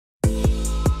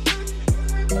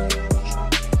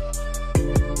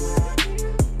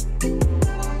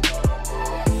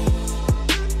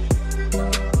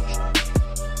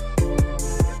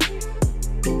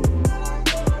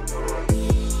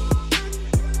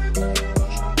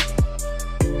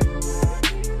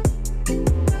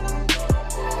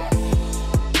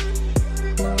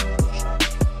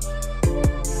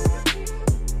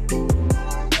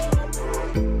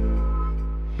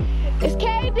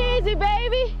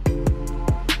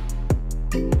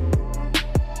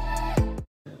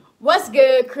What's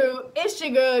good, crew? It's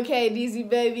your girl Dixie,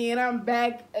 baby, and I'm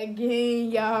back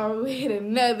again, y'all, with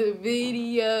another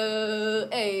video.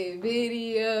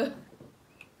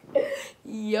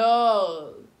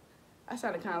 Yo, I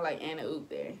sounded kind of like Anna Oop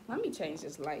there. Let me change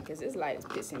this light because this light is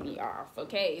pissing me off.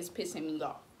 Okay, it's pissing me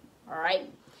off. All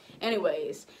right.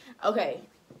 Anyways, okay,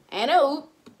 Anna Oop,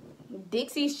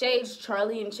 Dixie shades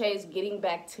Charli and Chase getting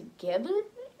back together.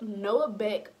 Noah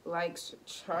Beck likes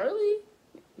Charli.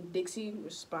 Dixie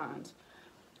responds.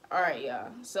 Alright, y'all.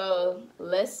 So,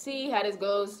 let's see how this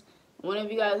goes. One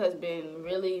of you guys has been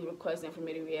really requesting for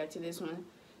me to react to this one.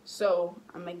 So,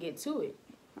 I'm going to get to it.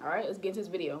 Alright, let's get to this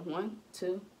video. 1,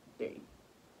 2, 3.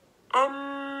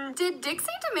 Did Dixie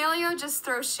D'Amelio just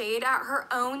throw shade at her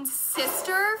own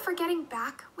sister for getting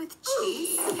back with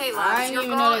Chase? Hey, loves, your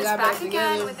girl is back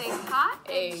again with a hot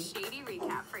and shady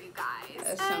recap for you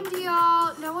guys. And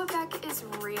y'all, Noah Beck is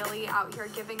really out here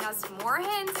giving us more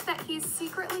hints that he's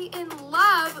secretly in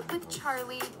love with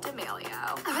Charli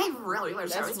D'Amelio. I really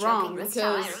wish I was joking this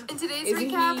time. In today's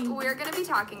recap, we're going to be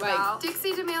talking about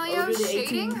Dixie D'Amelio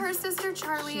shading her sister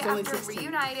Charli after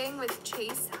reuniting with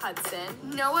Chase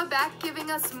Hudson. Noah Beck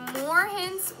giving us more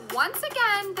hints once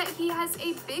again that he has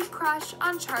a big crush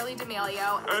on Charli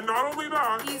D'Amelio. And not only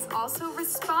that, he's also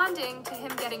responding to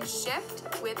him getting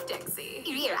shipped with Dixie.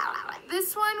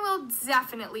 This one will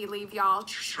definitely leave y'all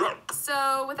shook.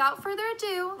 So without further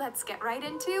ado, let's get right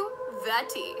into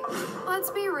the tea. Let's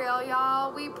be real,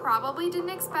 y'all. We probably didn't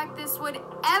expect this would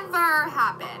ever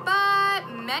happen, but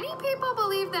many people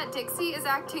believe that Dixie is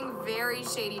acting very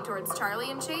shady towards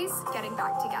Charli and Chase getting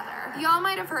back together. Y'all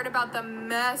might have heard about the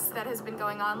mess that has been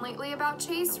going on lately about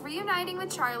Chase reuniting with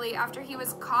Charli after he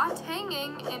was caught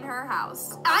hanging in her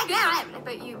house.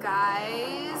 But you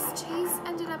guys, Chase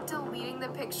ended up deleting the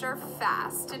picture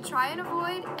fast to try and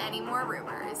avoid any more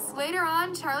rumors. Later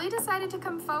on, Charli decided to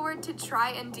come forward to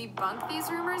try and debunk these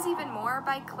rumors even more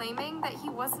by claiming that he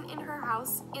wasn't in her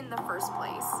house in the first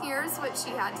place. Here's what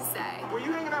she had to say. Were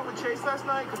you hanging out with Chase last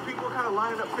night? Because people were kind of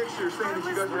lining up pictures saying that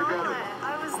you guys were together.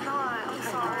 I was not. I'm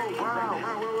sorry. Oh,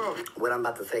 wow. What I'm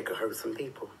about to say could hurt some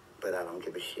people, but I don't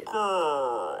give a shit.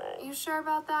 You sure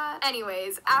about that?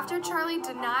 Anyways, after Charli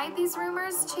denied these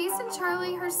rumors, Chase and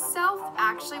Charli herself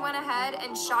actually went ahead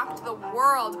and shocked the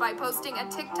world by posting a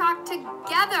TikTok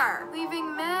together,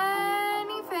 leaving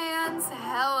many fans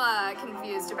hella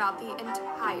confused about the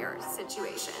entire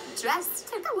situation. Just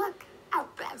take a look at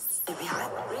this.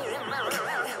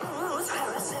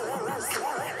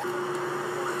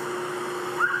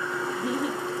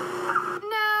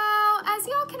 As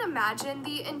y'all can imagine,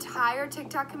 the entire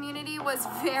TikTok community was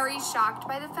very shocked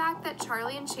by the fact that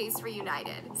Charli and Chase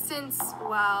reunited. Since,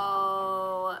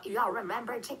 well, y'all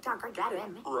remember TikTok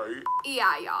Armageddon? Right.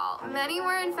 Yeah, y'all. Many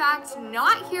were in fact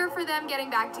not here for them getting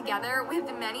back together,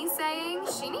 with many saying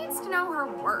she needs to know her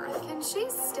worth. Can she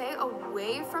stay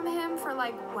away from him for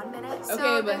like 1 minute?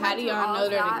 Okay, but how do y'all know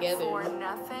they're together? For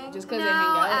nothing. Just because they hang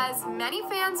out? As many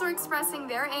fans were expressing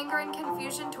their anger and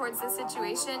confusion towards the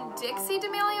situation, Dixie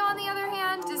D'Amelio, on the other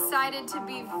hand, decided to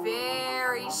be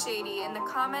very shady in the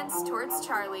comments towards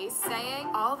Charli, saying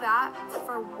all that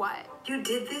for what? You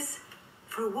did this?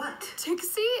 For what?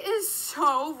 Dixie is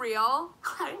so real.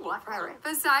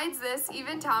 Besides this,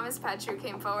 even Thomas Petru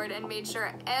came forward and made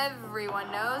sure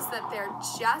everyone knows that they're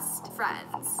just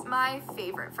friends. My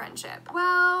favorite friendship.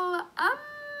 Well,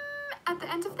 at the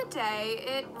end of the day,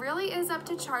 it really is up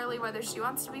to Charli whether she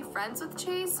wants to be friends with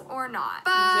Chase or not.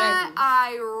 But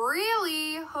I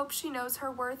really hope she knows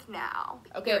her worth now.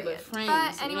 Okay, period. but friends,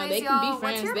 but anyways, they can be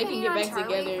friends, they can get back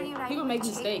together. People make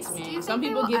mistakes, man. Some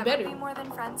people get better. Be more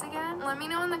than friends again? Let me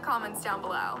know in the comments down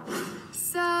below.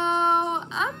 So,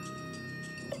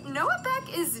 Noah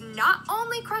Beck is not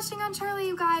only crushing on Charli,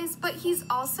 you guys, but he's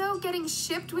also getting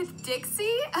shipped with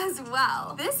Dixie as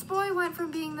well. This boy went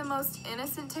from being the most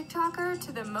innocent TikToker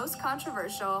to the most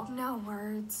controversial. No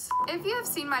words. If you have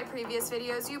seen my previous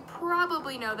videos, you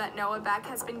probably know that Noah Beck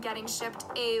has been getting shipped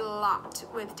a lot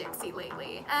with Dixie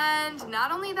lately. And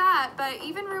not only that, but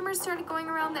even rumors started going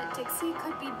around that Dixie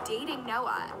could be dating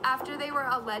Noah after they were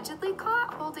allegedly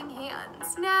caught holding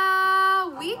hands. Now,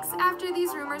 weeks after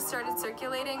these rumors started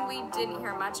circulating, we didn't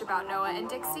hear much about Noah and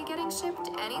Dixie getting shipped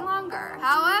any longer.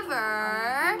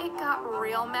 However, it got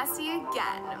real messy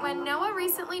again when Noah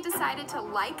recently decided to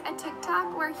like a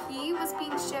TikTok where he was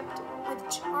being shipped with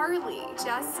Charli.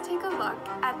 Just take a look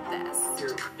at this.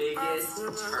 Your biggest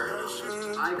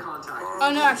turn. Eye contact.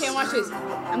 Oh no, I can't watch this.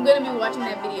 I'm gonna be watching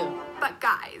that video. But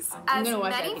guys, as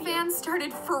many fans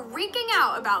started freaking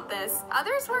out about this,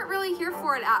 others weren't really here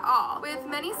for it at all, with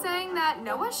many saying that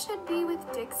Noah should be with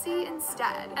Dixie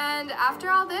instead. And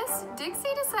after all this, Dixie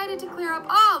decided to clear up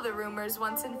all the rumors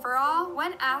once and for all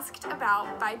when asked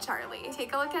about by Charli.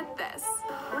 Take a look at this.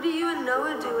 What do you and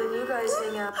Noah do when you guys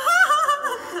hang out?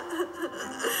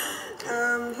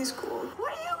 He's cool.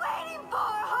 What are you waiting for,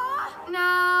 huh?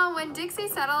 Now, when Dixie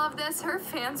said all of this, her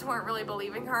fans weren't really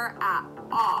believing her at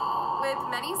all, with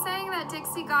many saying that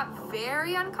Dixie got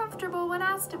very uncomfortable when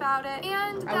asked about it,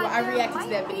 and that I there reacted might to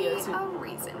that video be too. a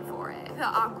reason for it. The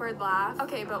awkward laugh.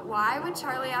 Okay, but why would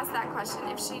Charli ask that question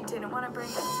if she didn't want to bring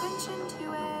attention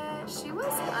to it? She was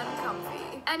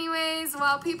uncomfy. Anyways,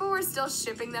 while people were still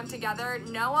shipping them together,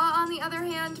 Noah, on the other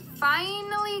hand,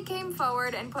 finally came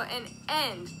forward and put an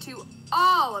end to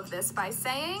all of this by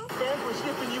saying, Fans were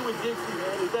shipping you with Dixie,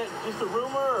 man. Is that just a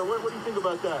rumor, or what do you think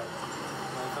about that?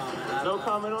 No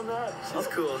comment on that? She's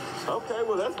cool. Okay,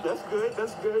 well that's good.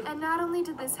 That's good. and not only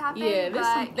did this happen, Yeah,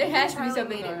 but there has to be Charli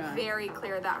something made going it on. very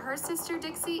clear that her sister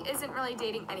Dixie isn't really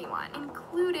dating anyone,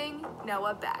 including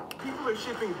Noah Beck. People are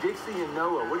shipping Dixie and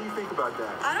Noah. What do you think about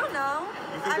that? I don't know.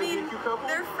 You think they'd be a cute couple?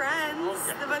 They're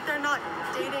friends, but they're not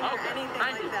dating or anything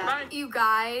like that. You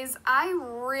guys, I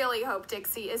really hope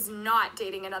Dixie is not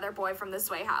dating another boy from the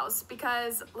Sway house,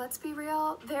 because let's be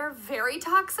real, they're very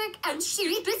toxic and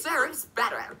she deserves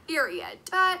better. Period.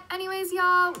 But anyways,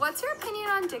 y'all, what's your opinion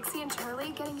on Dixie and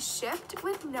Charli getting shipped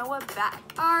with Noah Beck?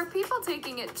 Are people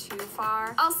taking it too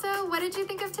far? Also, what did you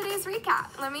think of today's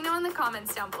recap? Let me know in the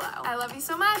comments down below. I love you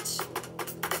so much.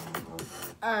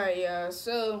 Alright, y'all,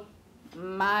 so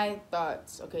my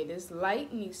thoughts. Okay, this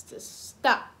light needs to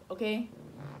stop, okay?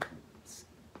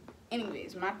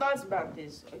 Anyways, my thoughts about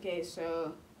this. Okay,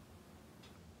 so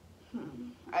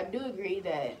I do agree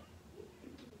that.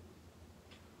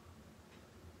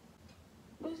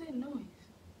 What is that noise?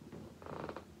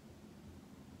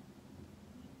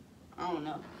 I don't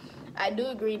know. I do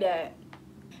agree that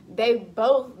they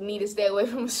both need to stay away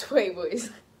from Sway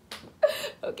boys.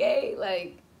 Okay,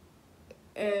 like,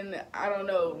 and I don't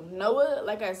know. Noah,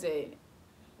 like I said,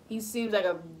 he seems like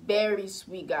a very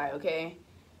sweet guy, okay?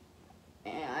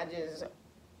 And I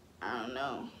don't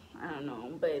know.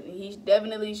 But he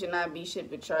definitely should not be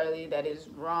shipped with Charli. That is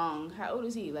wrong. How old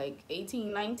is he? Like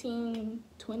 18, 19,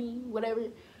 20, whatever?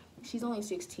 She's only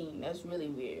 16. That's really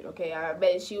weird, okay? I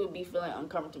bet she would be feeling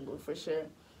uncomfortable for sure.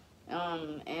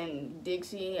 And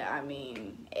Dixie, I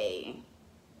mean, hey,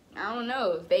 I don't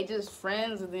know. If they just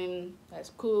friends, then that's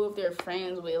cool. If they're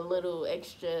friends with a little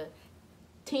extra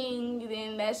ting,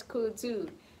 then that's cool too.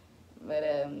 But,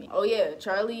 oh yeah,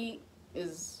 Charli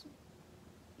is,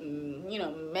 you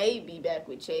know, maybe back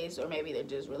with Chase, or maybe they're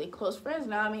just really close friends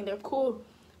now. I mean, they're cool,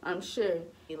 I'm sure.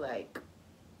 Like,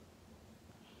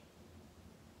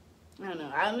 I don't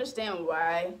know. I understand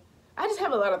why. I just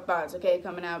have a lot of thoughts, okay,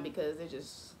 coming out, because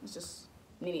it's just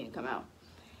needing to come out.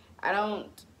 I don't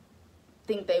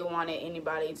think they wanted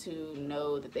anybody to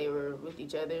know that they were with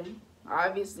each other.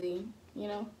 Obviously, you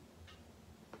know.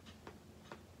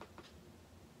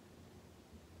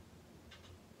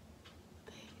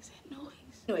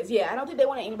 Anyways, yeah, I don't think they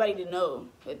wanted anybody to know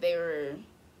that they were,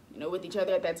 you know, with each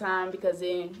other at that time, because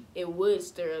then it would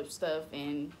stir up stuff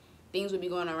and things would be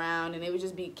going around and it would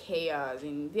just be chaos,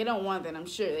 and they don't want that, I'm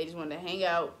sure. They just wanted to hang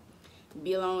out,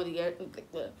 be alone with each other.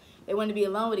 They wanted to be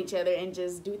alone with each other and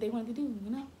just do what they wanted to do, you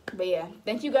know? But yeah,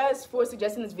 thank you guys for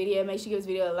suggesting this video. Make sure you give this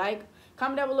video a like.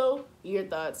 Comment down below your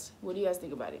thoughts. What do you guys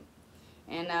think about it?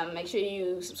 And make sure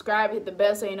you subscribe, hit the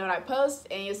bell so you know when I post,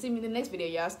 and you'll see me in the next video,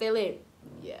 y'all. Stay lit.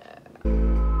 Yeah.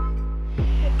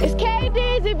 It's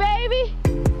KDZ,